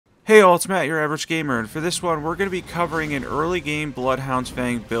Hey all, it's Matt, your average gamer, and for this one we're going to be covering an early game Bloodhound's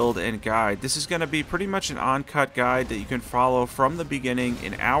Fang build and guide. This is going to be pretty much an on-cut guide that you can follow from the beginning.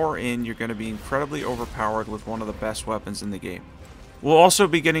 An hour in, you're going to be incredibly overpowered with one of the best weapons in the game. We'll also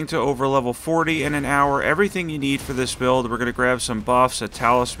be getting to over level 40 in an hour. Everything you need for this build. We're going to grab some buffs, a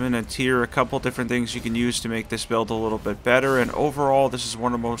talisman, a tier, a couple different things you can use to make this build a little bit better, and overall this is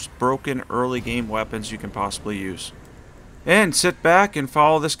one of the most broken early game weapons you can possibly use. And sit back and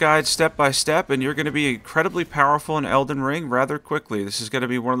follow this guide step by step, and you're going to be incredibly powerful in Elden Ring rather quickly. This is going to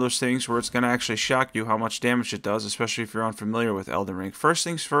be one of those things where it's going to actually shock you how much damage it does, especially if you're unfamiliar with Elden Ring. First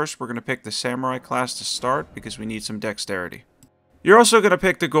things first, we're going to pick the Samurai class to start because we need some dexterity. You're also going to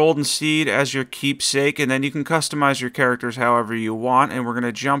pick the Golden Seed as your keepsake, and then you can customize your characters however you want, and we're going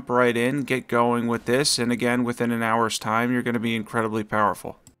to jump right in, get going with this, and again, within an hour's time, you're going to be incredibly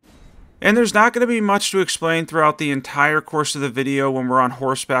powerful. And there's not going to be much to explain throughout the entire course of the video when we're on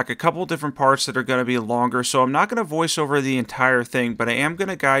horseback. A couple different parts that are going to be longer, so I'm not going to voice over the entire thing, but I am going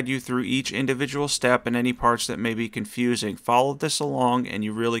to guide you through each individual step and any parts that may be confusing. Follow this along and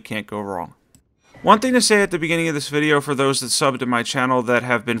you really can't go wrong. One thing to say at the beginning of this video for those that subbed to my channel that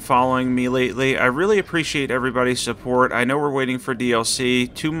have been following me lately, I really appreciate everybody's support. I know we're waiting for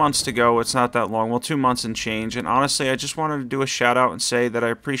DLC, 2 months to go, it's not that long, well 2 months and change, and honestly I just wanted to do a shout out and say that I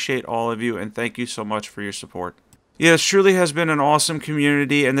appreciate all of you and thank you so much for your support. Yeah, this truly has been an awesome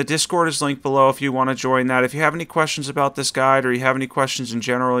community, and the Discord is linked below if you want to join that. If you have any questions about this guide or you have any questions in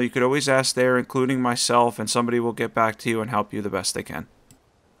general, you could always ask there, including myself, and somebody will get back to you and help you the best they can.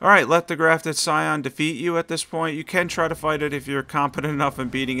 Alright, let the Grafted Scion defeat you at this point. You can try to fight it if you're competent enough in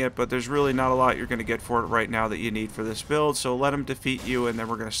beating it, but there's really not a lot you're going to get for it right now that you need for this build, so let him defeat you, and then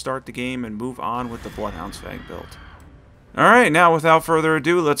we're going to start the game and move on with the Bloodhound's Fang build. Alright, now without further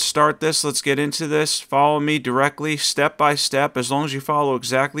ado, let's start this, let's get into this. Follow me directly, step by step. As long as you follow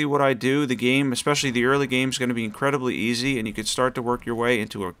exactly what I do, the game, especially the early game, is going to be incredibly easy, and you can start to work your way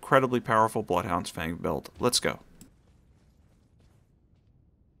into an incredibly powerful Bloodhound's Fang build. Let's go.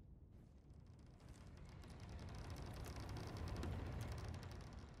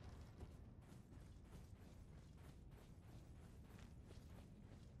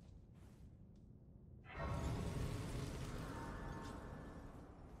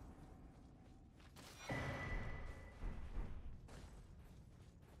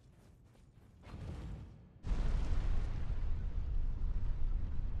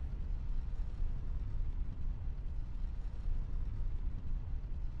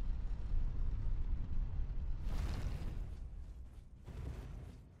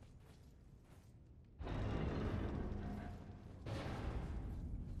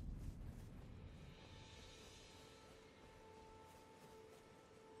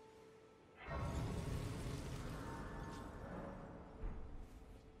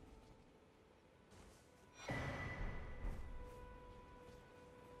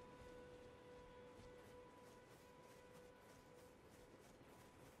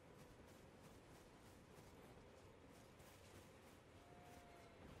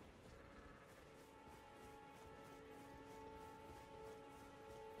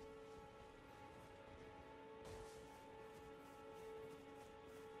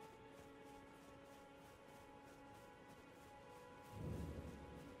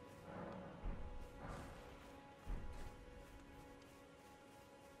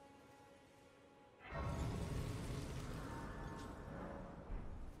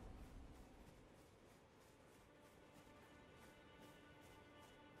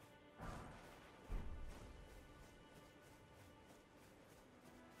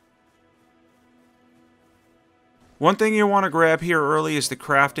 One thing you want to grab here early is the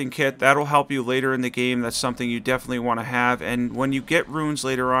crafting kit. That'll help you later in the game. That's something you definitely want to have. And when you get runes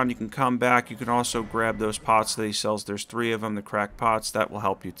later on, you can come back. You can also grab those pots that he sells. There's 3 of them, the cracked pots. That will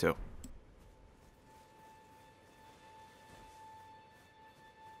help you too.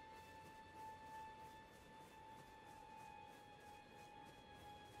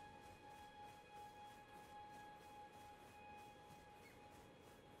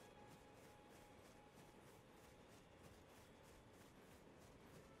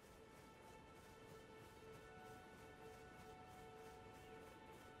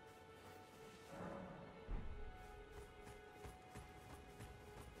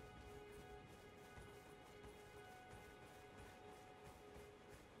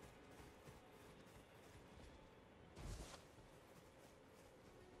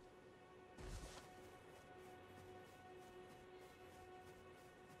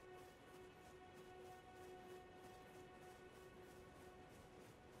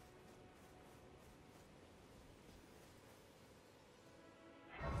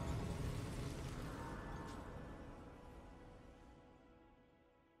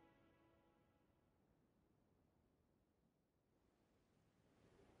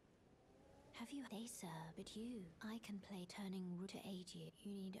 Have you? They sir, but you. I can play turning root to aid you.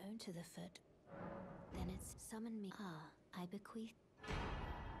 You need own to the foot. Then it's summon me. Ah, I bequeath.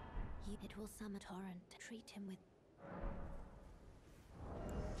 You. It will summon torrent. Treat him with.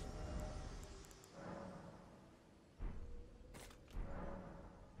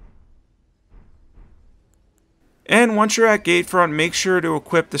 And once you're at Gatefront, make sure to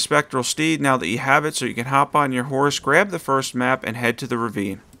equip the Spectral Steed now that you have it so you can hop on your horse, grab the first map, and head to the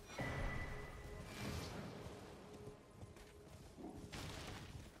Ravine.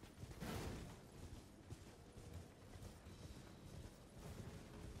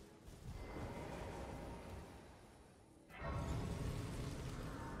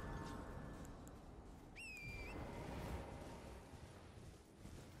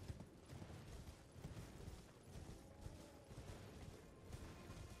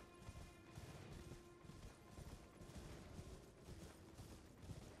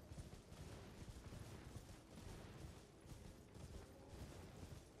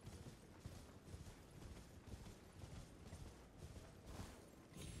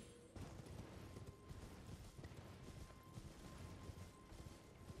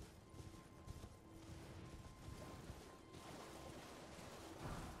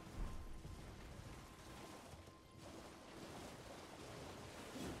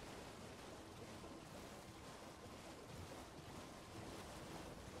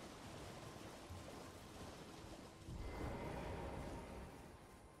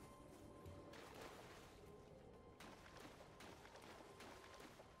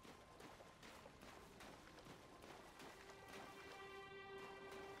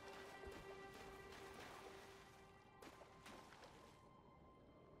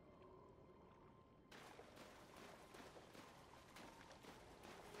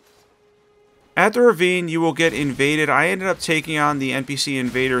 At the Ravine, you will get invaded. I ended up taking on the NPC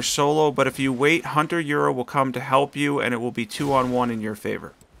invader solo, but if you wait, Hunter Euro will come to help you, and it will be 2-on-1 in your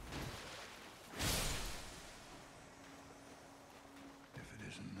favor. If it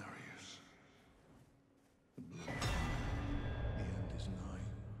isn't Nereus, the end is nigh.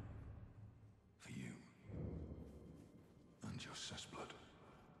 For you and your cessblood.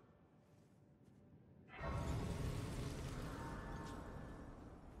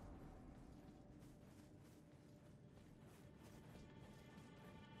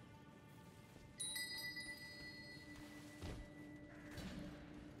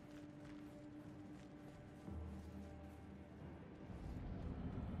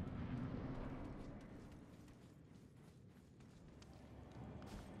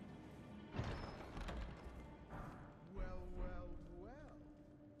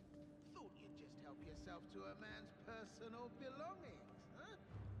 To a man's personal belongings, huh?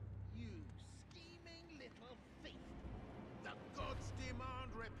 You scheming little thief! The gods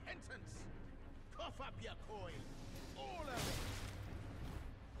demand repentance! Cough up your coin! All of it!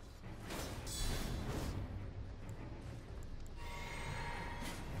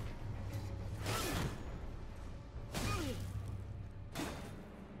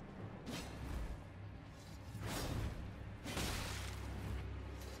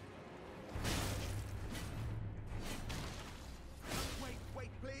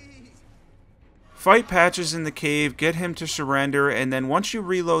 Fight Patches in the cave, get him to surrender, and then once you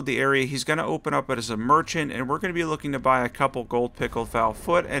reload the area, he's going to open up as a merchant, and we're going to be looking to buy a couple gold pickled foul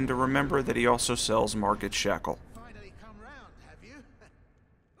foot, and to remember that he also sells Margit Shackle. Finally come round, have you?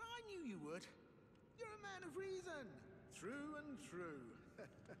 I knew you would. You're a man of reason. True and true.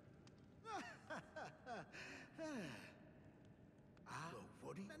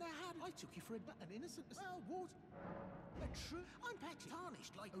 What do you... Now, how did I took you for an innocent... Well, what? True. I'm patchy.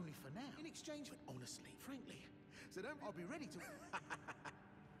 Tarnished, like, only for now. In exchange for... But honestly, frankly. So don't... I'll be ready to...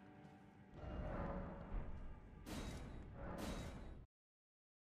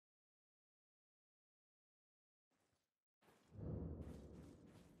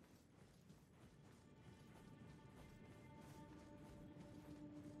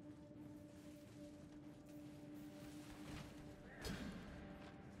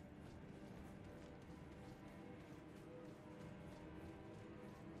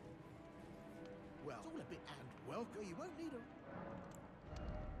 Well, it's all a bit and welcome. You won't need them.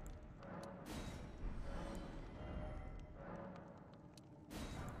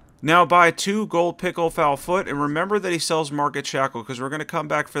 Now buy 2 gold pickle foul foot, and remember that he sells Margit Shackle, because we're going to come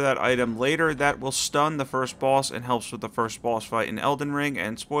back for that item later. That will stun the first boss and helps with the first boss fight in Eldenring,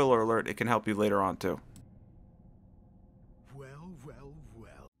 and spoiler alert, it can help you later on too. Well, well,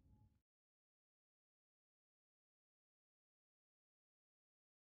 well.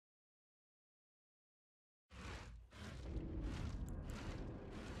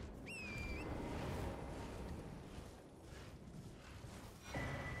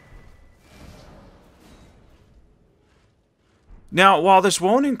 Now, while this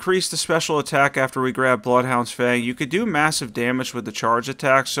won't increase the special attack after we grab Bloodhound's Fang, you could do massive damage with the charge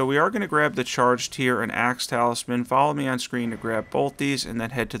attack, so we are going to grab the Charge Tier and Axe Talisman. Follow me on screen to grab both these, and then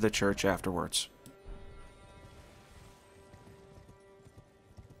head to the church afterwards.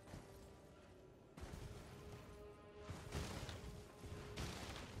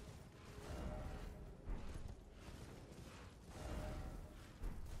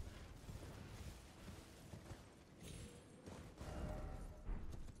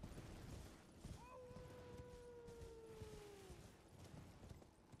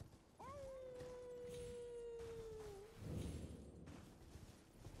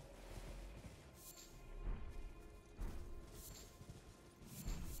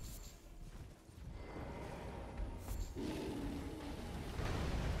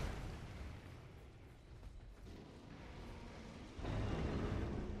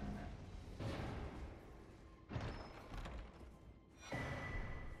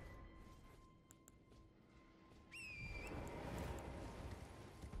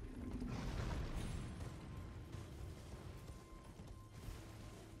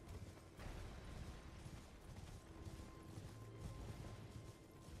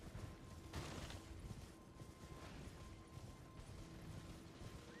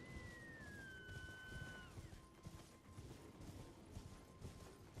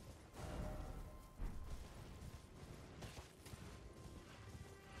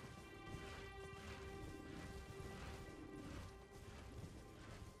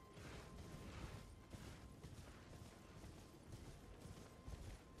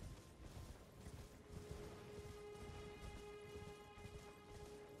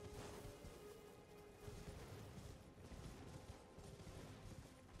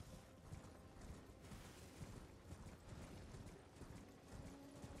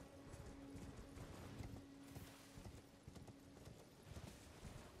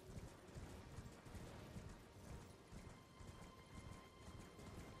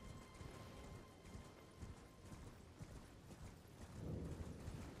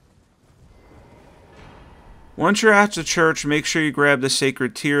 Once you're at the church, make sure you grab the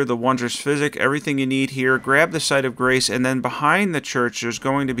Sacred Tier, the Wondrous Physic, everything you need here. Grab the Site of Grace, and then behind the church, there's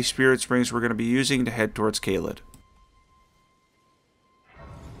going to be Spirit Springs we're going to be using to head towards Caelid.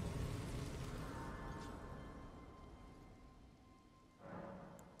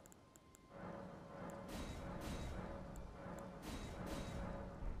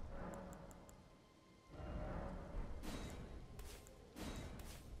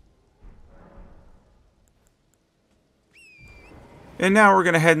 And now we're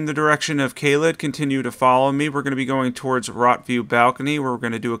going to head in the direction of Caelid. Continue to follow me. We're going to be going towards Roundtable Balcony, where we're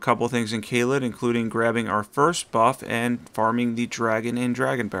going to do a couple things in Caelid, including grabbing our first buff and farming the dragon in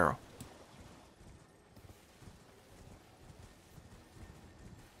Dragon Barrel.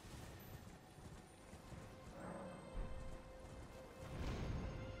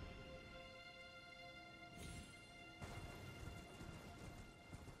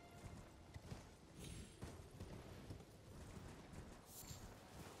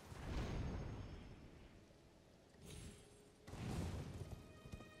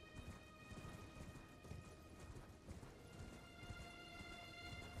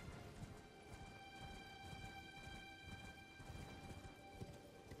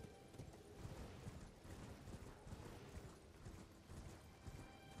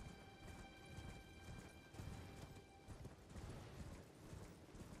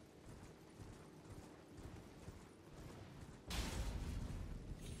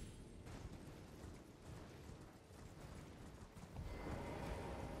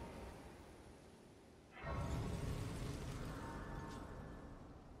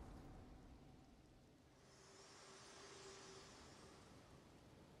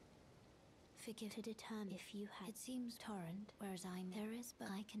 Figure to determine if you had. It seems torrent, whereas there is, but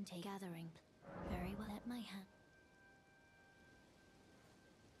I can take gathering. Very well at my hand.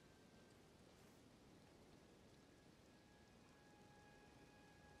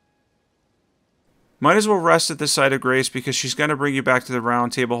 Might as well rest at the Site of Grace because she's going to bring you back to the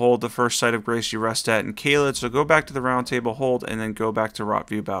Roundtable Hold, the first Site of Grace you rest at in Caelid. So go back to the Roundtable Hold and then go back to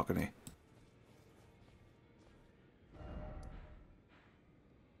Roundtable Balcony.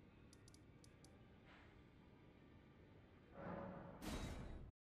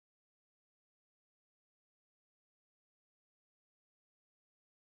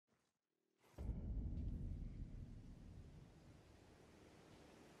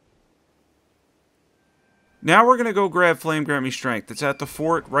 Now we're going to go grab Flame Grant Me Strength. It's at the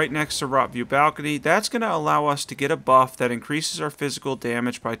fort right next to Rotview Balcony. That's going to allow us to get a buff that increases our physical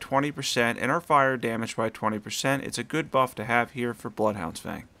damage by 20% and our fire damage by 20%. It's a good buff to have here for Bloodhound's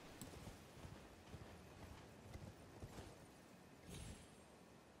Fang.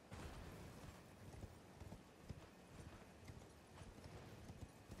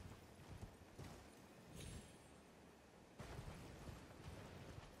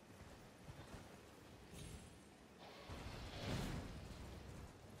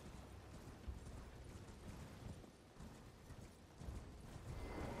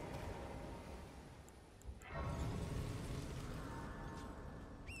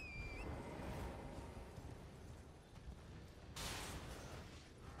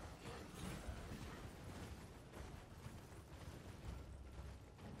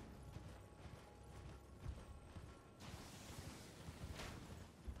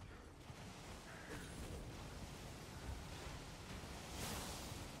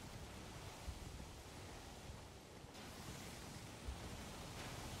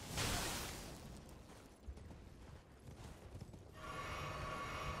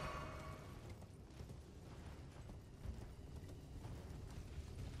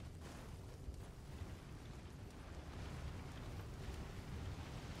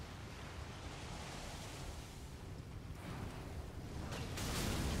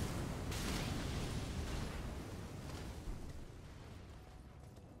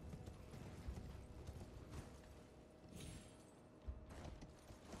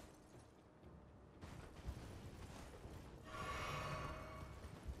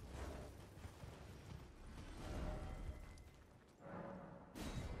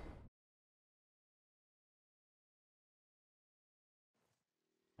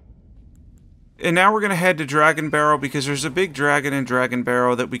 And now we're going to head to Dragon Barrow because there's a big dragon in Dragon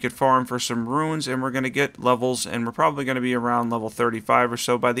Barrow that we could farm for some runes, and we're going to get levels, and we're probably going to be around level 35 or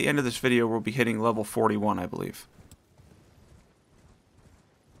so. By the end of this video, we'll be hitting level 41, I believe.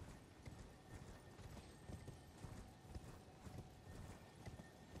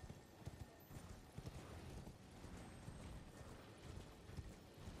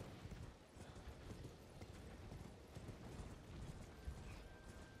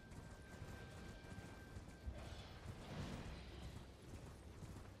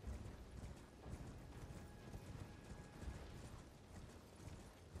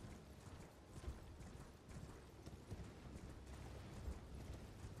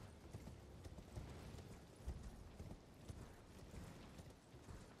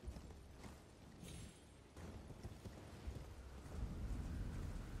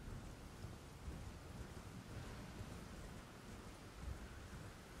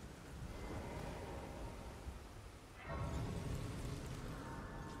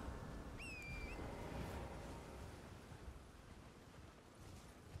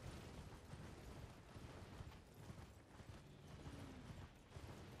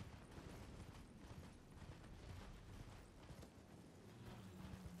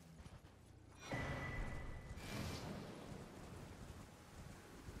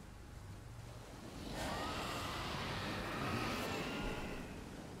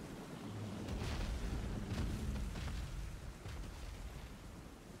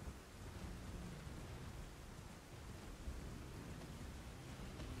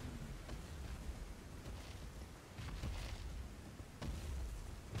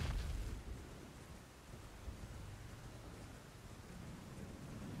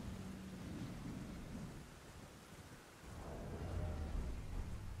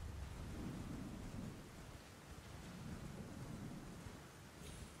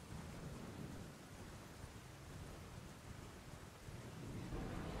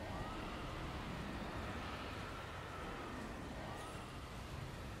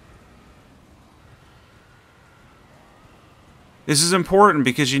 This is important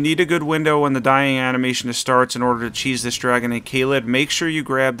because you need a good window when the dying animation starts in order to cheese this dragon in Caelid. Make sure you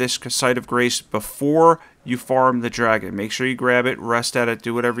grab this Site of Grace before you farm the dragon. Make sure you grab it, rest at it,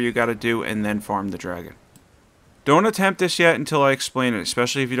 do whatever you gotta do, and then farm the dragon. Don't attempt this yet until I explain it,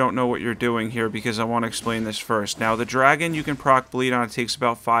 especially if you don't know what you're doing here, because I want to explain this first. Now, the dragon you can proc bleed on. It takes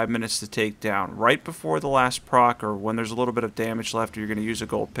about 5 minutes to take down. Right before the last proc, or when there's a little bit of damage left, you're going to use a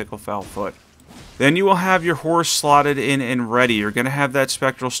gold Picklefowl Foot. Then you will have your horse slotted in and ready. You're going to have that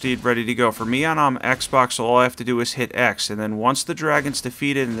Spectral Steed ready to go. For me on Xbox, all I have to do is hit X. And then once the dragon's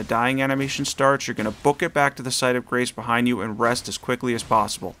defeated and the dying animation starts, you're going to book it back to the Site of Grace behind you and rest as quickly as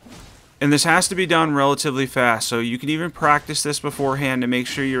possible. And this has to be done relatively fast, so you can even practice this beforehand to make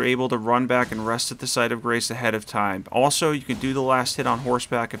sure you're able to run back and rest at the Site of Grace ahead of time. Also, you can do the last hit on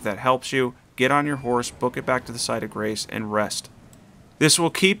horseback if that helps you. get on your horse, book it back to the site of grace, and rest. This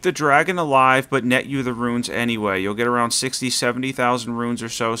will keep the dragon alive, but net you the runes anyway. You'll get around 60,000, 70,000 runes or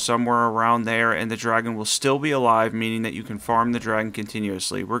so, somewhere around there, and the dragon will still be alive, meaning that you can farm the dragon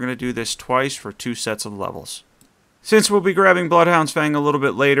continuously. We're going to do this twice for 2 sets of levels. Since we'll be grabbing Bloodhound's Fang a little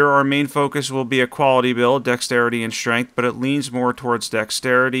bit later, our main focus will be a quality build, dexterity and strength, but it leans more towards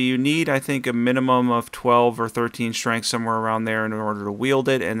dexterity. You need, I think, a minimum of 12 or 13 strength, somewhere around there, in order to wield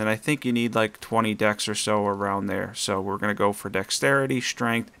it, and then I think you need like 20 dex or so around there. So we're going to go for dexterity,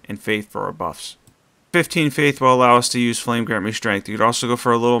 strength, and faith for our buffs. 15 faith will allow us to use Flame Grant Me Strength. You could also go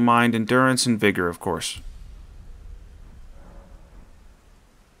for a little mind, endurance, and vigor, of course.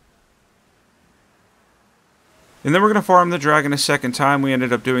 And then we're going to farm the dragon a second time. We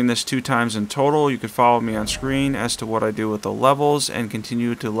ended up doing this 2 times in total. You could follow me on screen as to what I do with the levels and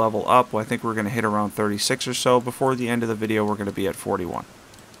continue to level up. I think we're going to hit around 36 or so. Before the end of the video, we're going to be at 41.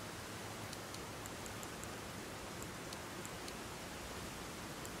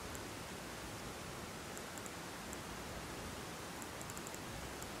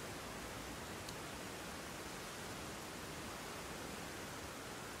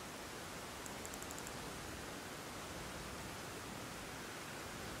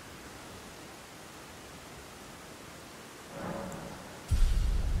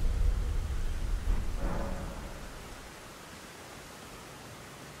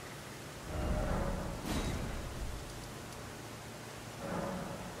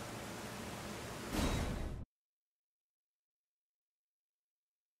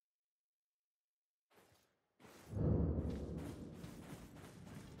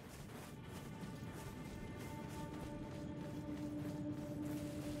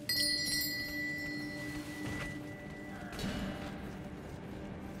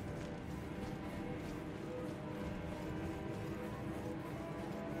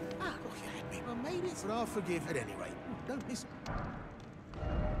 But I'll forgive at any rate. Don't miss.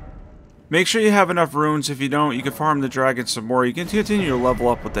 Make sure you have enough runes. If you don't, you can farm the dragon some more. You can continue to level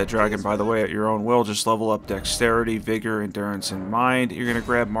up with that dragon, by the way, at your own will. Just level up dexterity, vigor, endurance, and mind. You're going to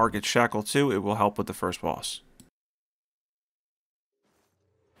grab Margit Shackle too. It will help with the first boss.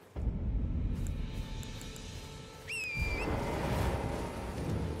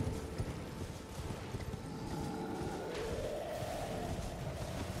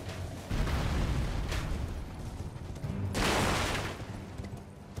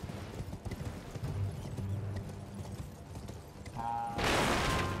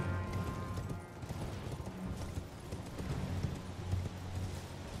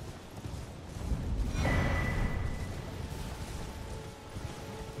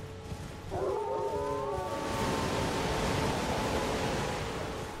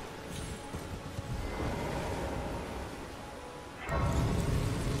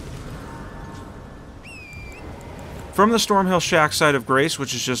 From the Stormveil Shack side of Grace,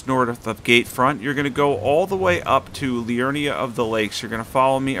 which is just north of Gatefront, you're going to go all the way up to Liurnia of the Lakes. You're going to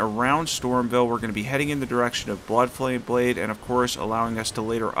follow me around Stormveil. We're going to be heading in the direction of Bloodflame Blade, and of course allowing us to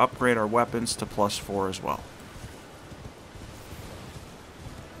later upgrade our weapons to +4 as well.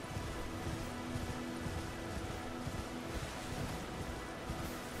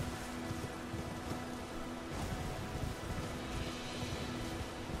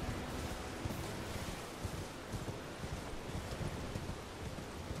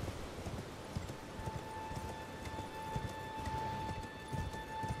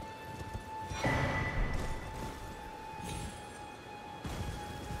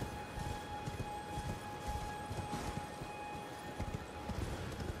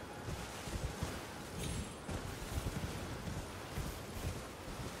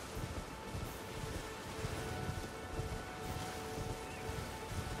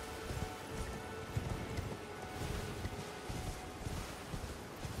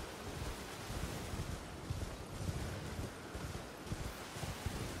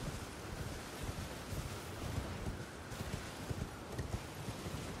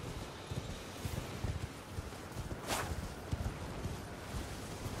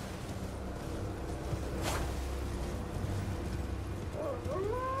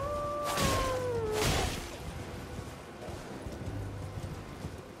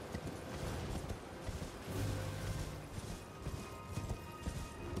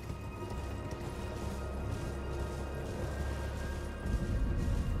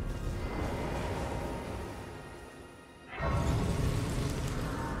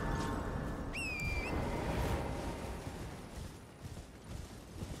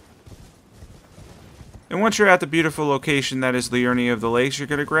 And once you're at the beautiful location that is Liurnia of the Lakes, you're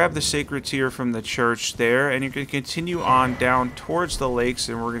going to grab the sacred tear from the church there, and you're going to continue on down towards the lakes,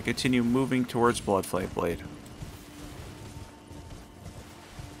 and we're going to continue moving towards Bloodflame Blade.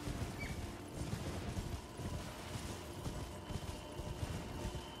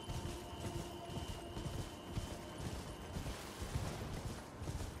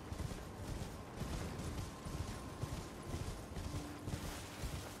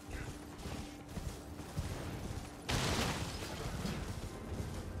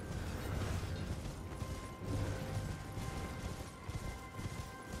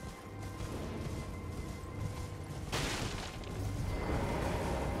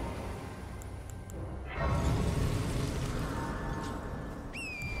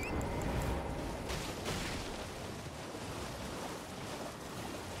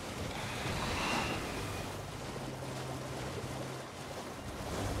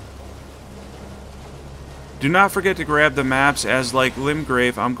 Do not forget to grab the maps, as like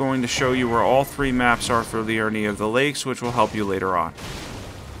Limgrave, I'm going to show you where all 3 maps are for Liurnia of the Lakes, which will help you later on.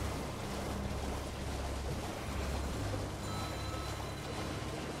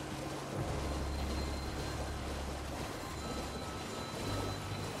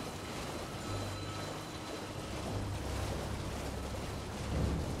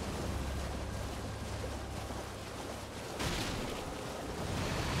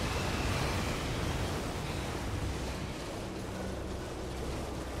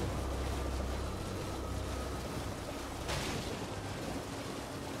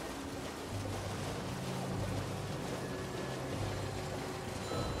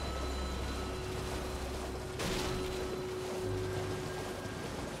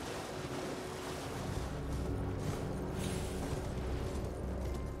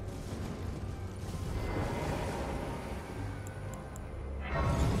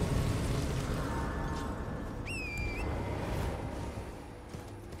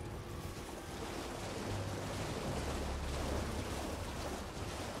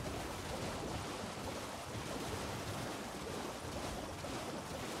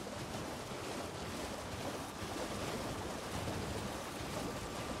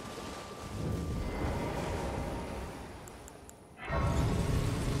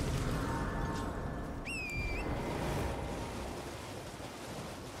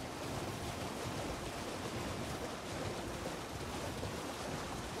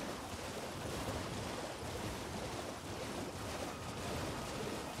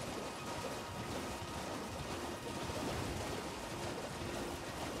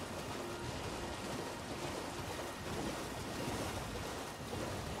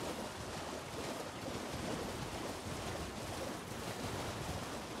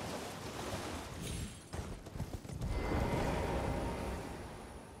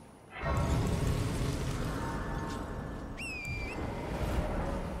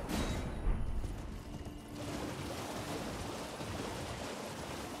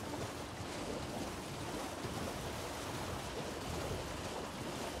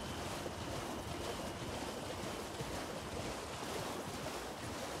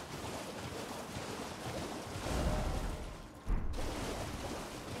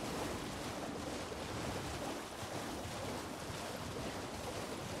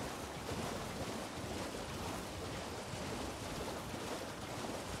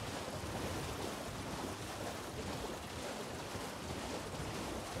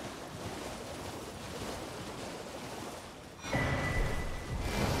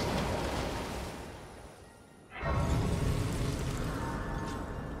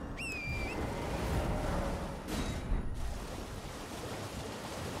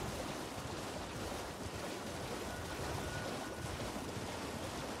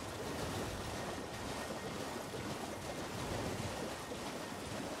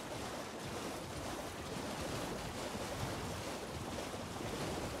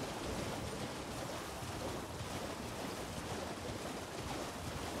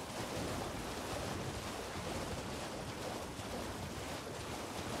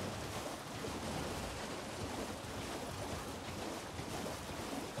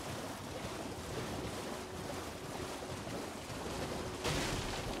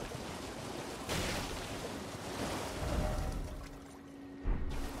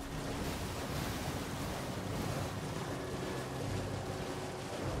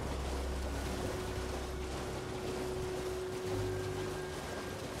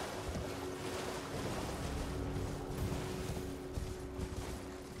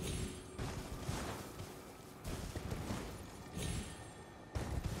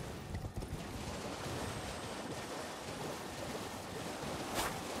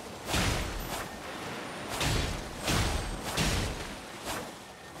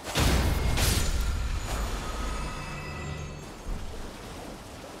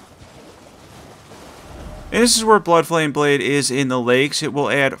 And this is where Bloodflame Blade is in the lakes. It will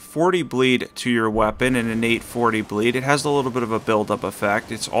add 40 bleed to your weapon, an innate 40 bleed. It has a little bit of a build-up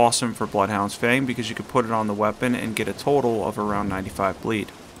effect. It's awesome for Bloodhound's Fang because you can put it on the weapon and get a total of around 95 bleed.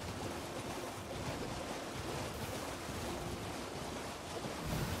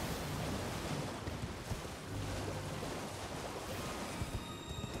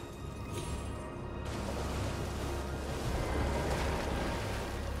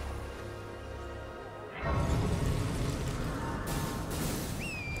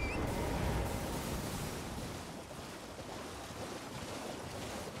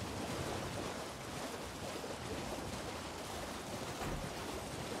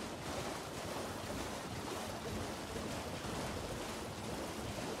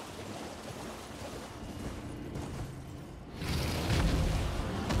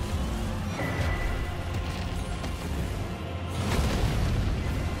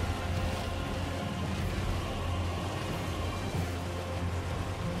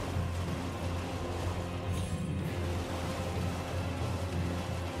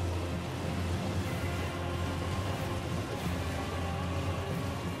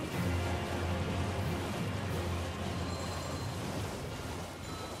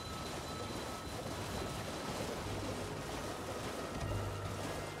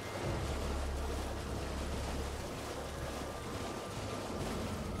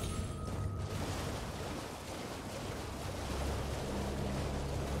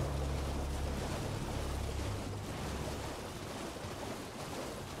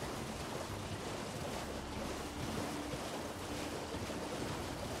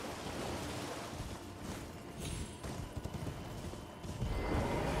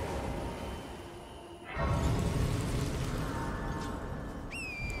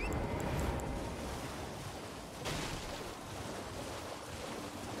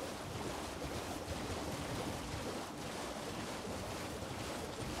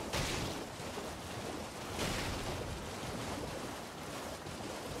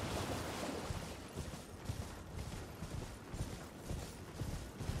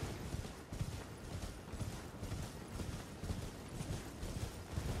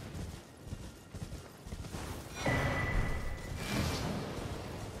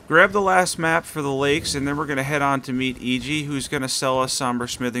 Grab the last map for the lakes, and then we're going to head on to meet E.G., who's going to sell us Somber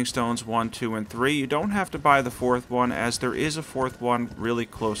Smithing Stones 1, 2, and 3. You don't have to buy the fourth one, as there is a fourth one really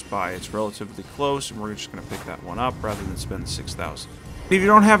close by. It's relatively close, and we're just going to pick that one up rather than spend 6,000. If you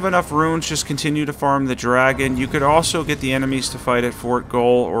don't have enough runes, just continue to farm the dragon. You could also get the enemies to fight at Fort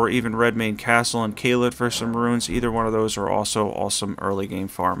Goal or even Redmane Castle and Caelid for some runes. Either one of those are also awesome early game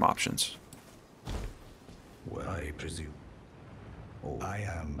farm options. Well, I presume. Oh, I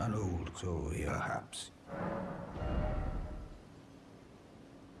am an old soul, perhaps.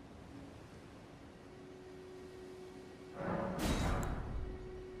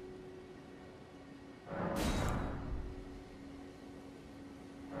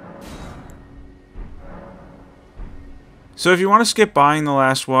 So if you want to skip buying the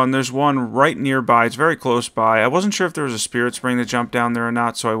last one, there's one right nearby. It's very close by. I wasn't sure if there was a spirit spring to jump down there or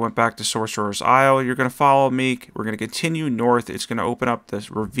not, so I went back to Sorcerer's Isle. You're going to follow me. We're going to continue north. It's going to open up this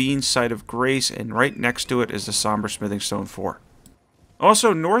Ravine Site of Grace, and right next to it is the Somber Smithing Stone 4.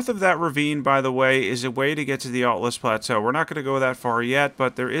 Also, north of that ravine, by the way, is a way to get to the Altless Plateau. We're not going to go that far yet,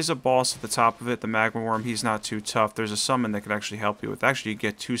 but there is a boss at the top of it, the Magma Worm. He's not too tough. There's a summon that can actually help you with. Actually, you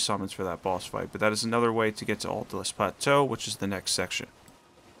get 2 summons for that boss fight, but that is another way to get to Altless Plateau, which is the next section.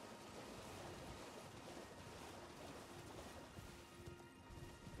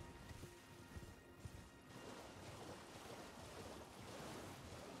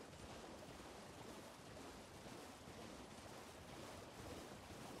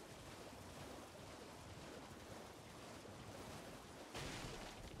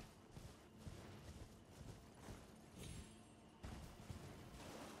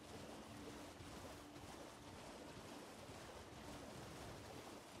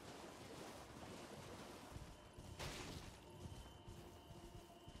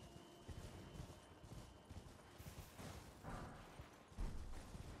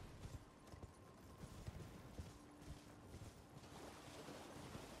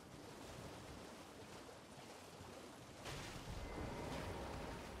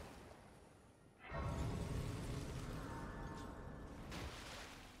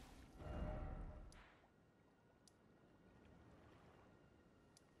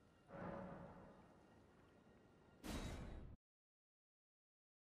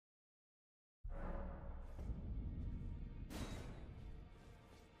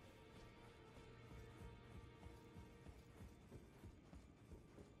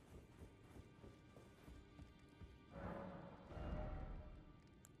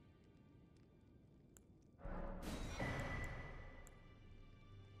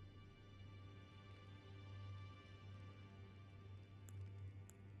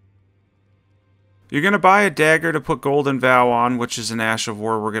 You're going to buy a dagger to put Golden Vow on, which is an Ash of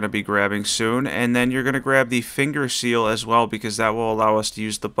War we're going to be grabbing soon. And then you're going to grab the Finger Seal as well, because that will allow us to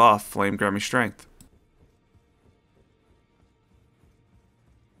use the buff, Flame Grummy Strength.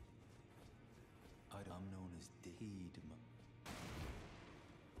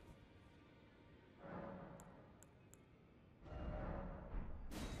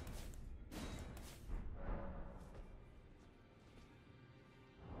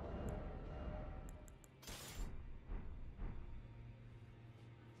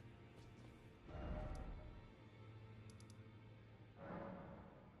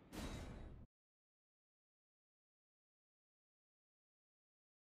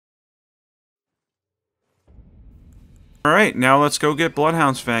 Alright, now let's go get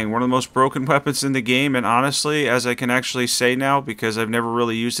Bloodhound's Fang, one of the most broken weapons in the game, and honestly, as I can actually say now, because I've never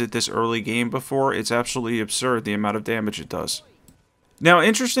really used it this early game before, it's absolutely absurd the amount of damage it does. Now,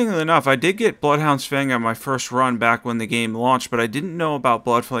 interestingly enough, I did get Bloodhound's Fang on my first run back when the game launched, but I didn't know about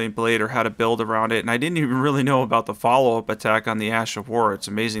Bloodflame Blade or how to build around it, and I didn't even really know about the follow-up attack on the Ash of War. It's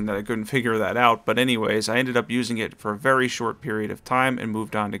amazing that I couldn't figure that out, but anyways, I ended up using it for a very short period of time and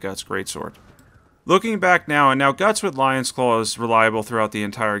moved on to Guts Greatsword. Looking back now, and now Guts with Lion's Claw is reliable throughout the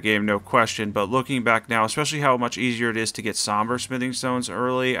entire game, no question, but looking back now, especially how much easier it is to get Somber Smithing Stones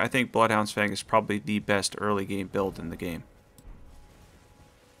early, I think Bloodhound's Fang is probably the best early game build in the game.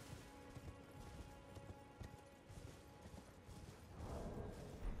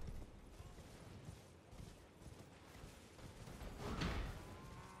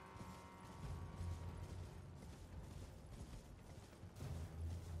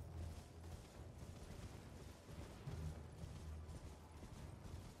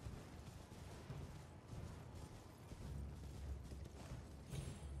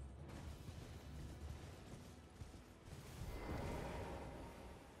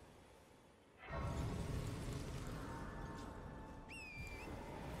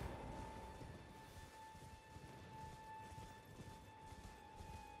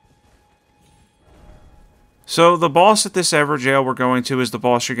 So the boss at this Everjail we're going to is the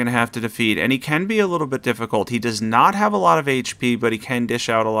boss you're going to have to defeat, and he can be a little bit difficult. He does not have a lot of HP, but he can dish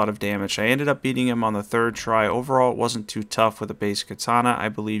out a lot of damage. I ended up beating him on the third try. Overall, it wasn't too tough with a base katana. I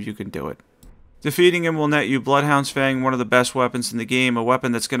believe you can do it. Defeating him will net you Bloodhound's Fang, one of the best weapons in the game, a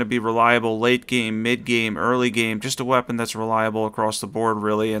weapon that's going to be reliable late game, mid game, early game, just a weapon that's reliable across the board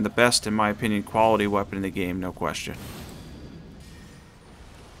really, and the best, in my opinion, quality weapon in the game, no question.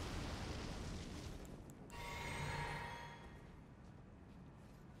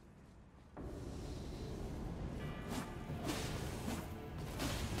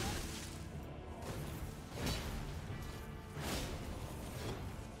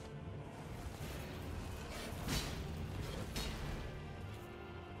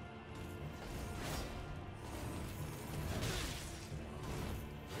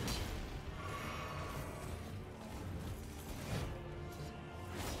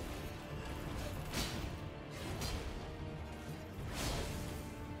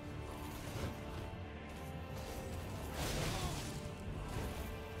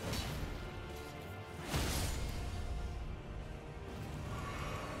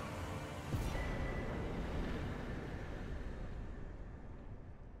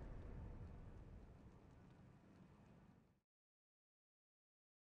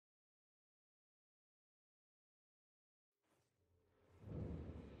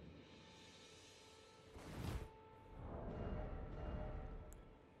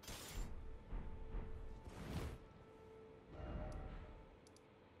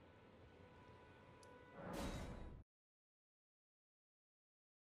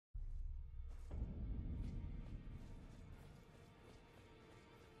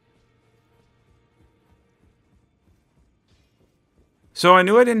 So I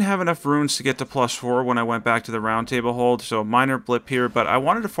knew I didn't have enough runes to get to +4 when I went back to the Roundtable hold, so minor blip here, but I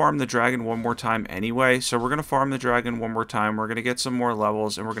wanted to farm the dragon one more time anyway, so we're going to farm the dragon one more time, we're going to get some more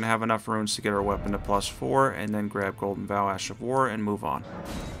levels, and we're going to have enough runes to get our weapon to +4, and then grab Golden Vow, Ash of War, and move on.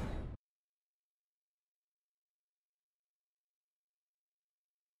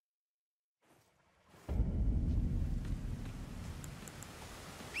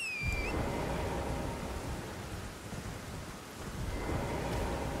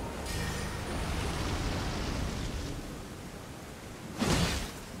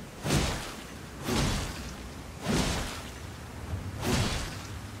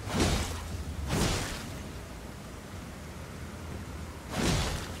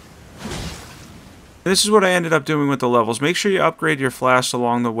 This is what I ended up doing with the levels. Make sure you upgrade your flask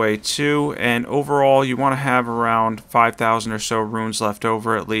along the way too, and overall you want to have around 5,000 or so runes left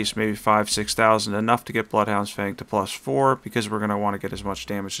over, at least maybe 5,000-6,000, enough to get Bloodhound's Fang to +4, because we're going to want to get as much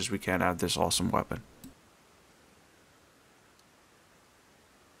damage as we can out of this awesome weapon.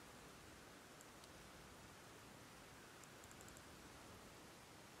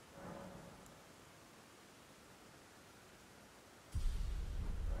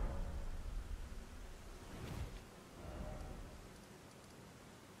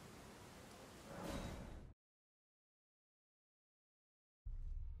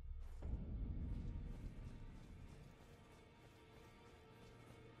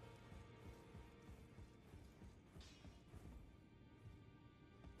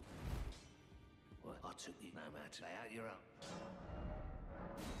 I took you no matter. Lay out your own.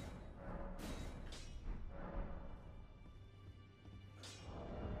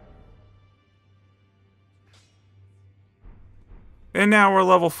 And now we're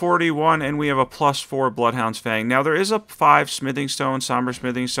level 41, and we have a +4 Bloodhound's Fang. Now, there is a 5 Smithing Stone, Somber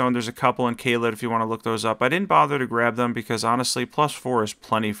Smithing Stone. There's a couple in Caelid if you want to look those up. I didn't bother to grab them because, honestly, +4 is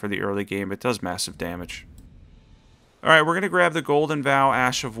plenty for the early game. It does massive damage. Alright, we're going to grab the Golden Vow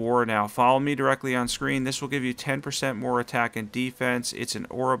Ash of War now. Follow me directly on screen. This will give you 10% more attack and defense. It's an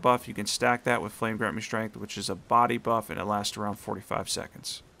aura buff. You can stack that with Flame Grant Me Strength, which is a body buff, and it lasts around 45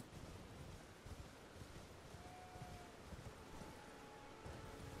 seconds.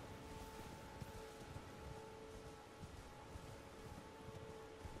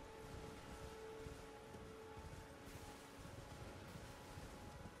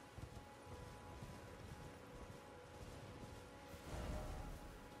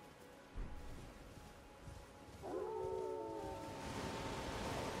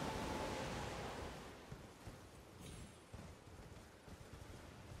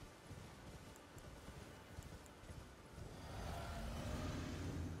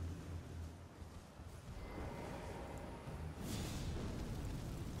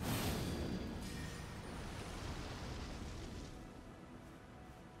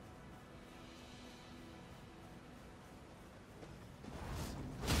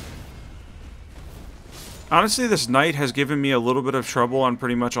 Honestly, this knight has given me a little bit of trouble on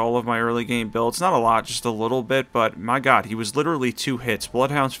pretty much all of my early game builds. Not a lot, just a little bit, but my god, he was literally 2 hits.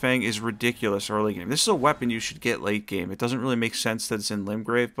 Bloodhound's Fang is ridiculous early game. This is a weapon you should get late game. It doesn't really make sense that it's in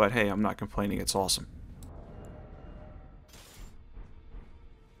Limgrave, but hey, I'm not complaining, it's awesome.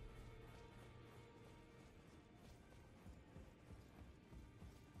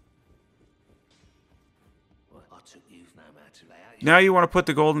 Now you want to put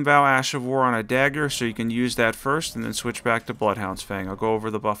the Golden Vow Ash of War on a Dagger, so you can use that first, and then switch back to Bloodhound's Fang. I'll go over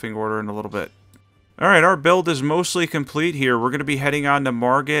the buffing order in a little bit. Alright, our build is mostly complete here. We're going to be heading on to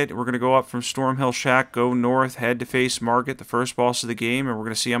Margit. We're going to go up from Stormhill Shack, go north, head to face Margit, the first boss of the game, and we're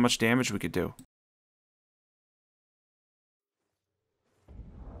going to see how much damage we could do.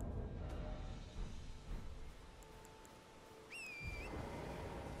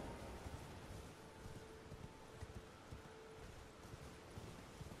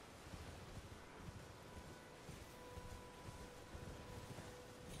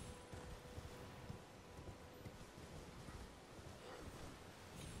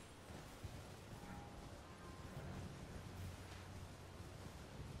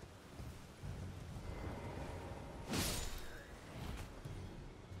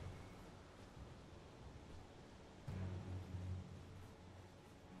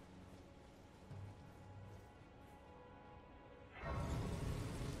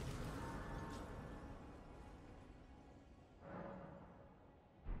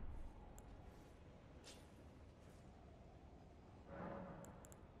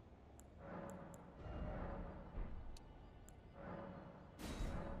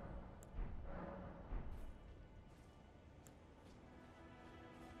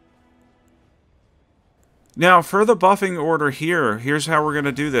 Now, for the buffing order here, here's how we're going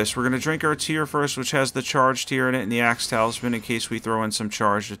to do this. We're going to drink our tier first, which has the charged tier in it and the Axe Talisman in case we throw in some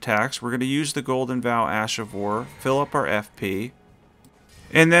charged attacks. We're going to use the Golden Vow Ash of War, fill up our FP.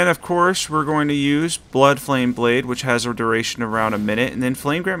 And then, of course, we're going to use Bloodflame Blade, which has a duration of around a minute. And then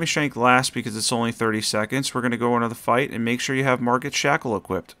Flame Grant Me Strength last because it's only 30 seconds. We're going to go into the fight and make sure you have Margit Shackle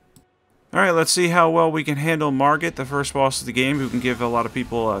equipped. Alright, let's see how well we can handle Margit, the first boss of the game, who can give a lot of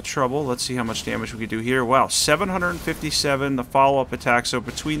people trouble. Let's see how much damage we can do here. Wow, 757, the follow-up attack, so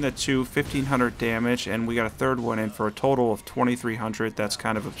between the two, 1,500 damage, and we got a third one in for a total of 2,300. That's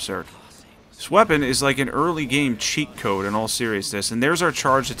kind of absurd. This weapon is like an early game cheat code in all seriousness, and there's our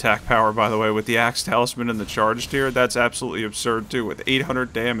charge attack power, by the way, with the Axe Talisman and the charge tier. That's absolutely absurd too, with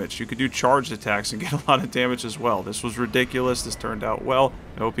 800 damage. You could do charged attacks and get a lot of damage as well. This was ridiculous. This turned out well.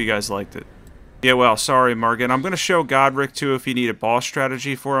 I hope you guys liked it. Yeah, well, sorry, Margit. I'm going to show Godric, too, if you need a boss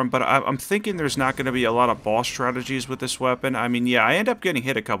strategy for him, but I'm thinking there's not going to be a lot of boss strategies with this weapon. I mean, yeah, I end up getting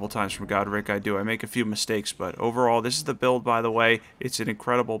hit a couple times from Godric. I do. I make a few mistakes, but overall, this is the build, by the way. It's an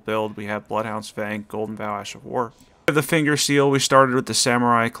incredible build. We have Bloodhound's Fang, Golden Vow, Ash of War. We have the Finger Seal. We started with the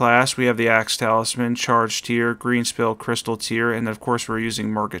Samurai class. We have the Axe Talisman, Charge tier, Green Spill, Crystal tier, and then, of course, we're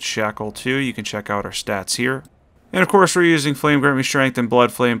using Margit's Shackle, too. You can check out our stats here. And of course, we're using Flame Grant Me Strength and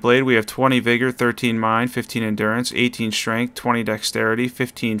Bloodflame Blade. We have 20 Vigor, 13 Mind, 15 Endurance, 18 Strength, 20 Dexterity,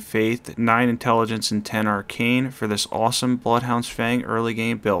 15 Faith, 9 Intelligence, and 10 Arcane for this awesome Bloodhound's Fang early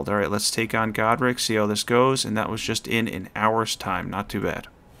game build. Alright, let's take on Godric, see how this goes, and that was just in an hour's time. Not too bad.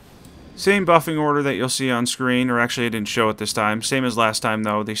 Same buffing order that you'll see on screen, or actually I didn't show it this time. Same as last time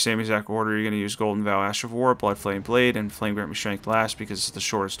though, the same exact order. You're going to use Golden Vow, Ash of War, Bloodflame Blade, and Flame Grant Me Strength last because it's the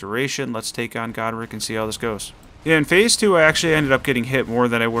shortest duration. Let's take on Godric and see how this goes. Yeah, in Phase 2, I actually ended up getting hit more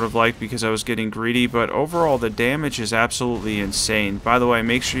than I would have liked because I was getting greedy, but overall, the damage is absolutely insane. By the way,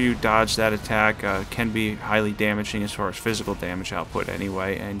 make sure you dodge that attack. Can be highly damaging as far as physical damage output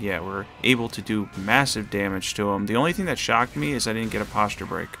anyway, and yeah, we're able to do massive damage to him. The only thing that shocked me is I didn't get a posture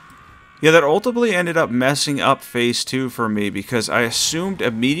break. Yeah, that ultimately ended up messing up Phase 2 for me because I assumed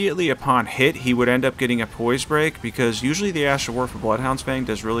immediately upon hit he would end up getting a poise break because usually the Ash of War for Bloodhound's Fang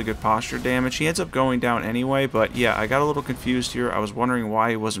does really good posture damage. He ends up going down anyway, but yeah, I got a little confused here. I was wondering why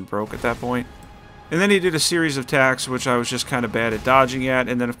he wasn't broke at that point. And then he did a series of attacks, which I was just kind of bad at dodging at,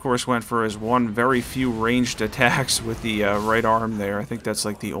 and then of course went for his one very few ranged attacks with the right arm there. I think that's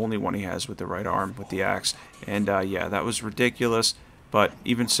like the only one he has with the right arm with the axe. And yeah, that was ridiculous. But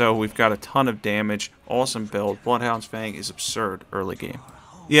even so, we've got a ton of damage. Awesome build. Bloodhound's Fang is absurd early game.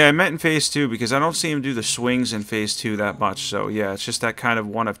 Yeah, I meant in Phase 2 because I don't see him do the swings in Phase 2 that much. So yeah, it's just that kind of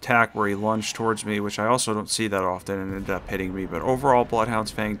one attack where he lunged towards me, which I also don't see that often and ended up hitting me. But overall,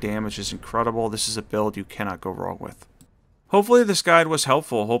 Bloodhound's Fang damage is incredible. This is a build you cannot go wrong with. Hopefully this guide was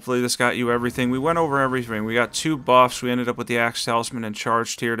helpful. Hopefully this got you everything. We went over everything. We got 2 buffs. We ended up with the Axe Talisman and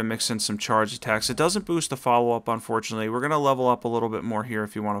Charge tier to mix in some charge attacks. It doesn't boost the follow-up, unfortunately. We're going to level up a little bit more here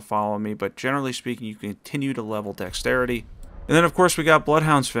if you want to follow me, but generally speaking, you can continue to level Dexterity. And then, of course, we got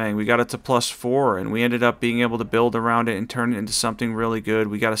Bloodhound's Fang. We got it to +4, and we ended up being able to build around it and turn it into something really good.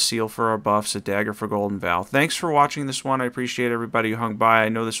 We got a seal for our buffs, a dagger for Golden Vow. Thanks for watching this one. I appreciate everybody who hung by. I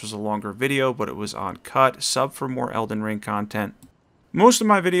know this was a longer video, but it was on cut. Sub for more Elden Ring content. Most of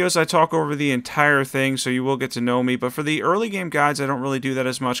my videos, I talk over the entire thing, so you will get to know me, but for the early game guides, I don't really do that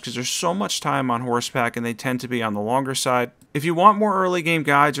as much because there's so much time on horseback and they tend to be on the longer side. If you want more early game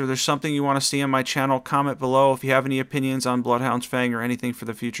guides or there's something you want to see on my channel, comment below. If you have any opinions on Bloodhound's Fang or anything for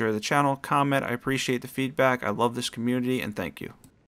the future of the channel, comment. I appreciate the feedback. I love this community, and thank you.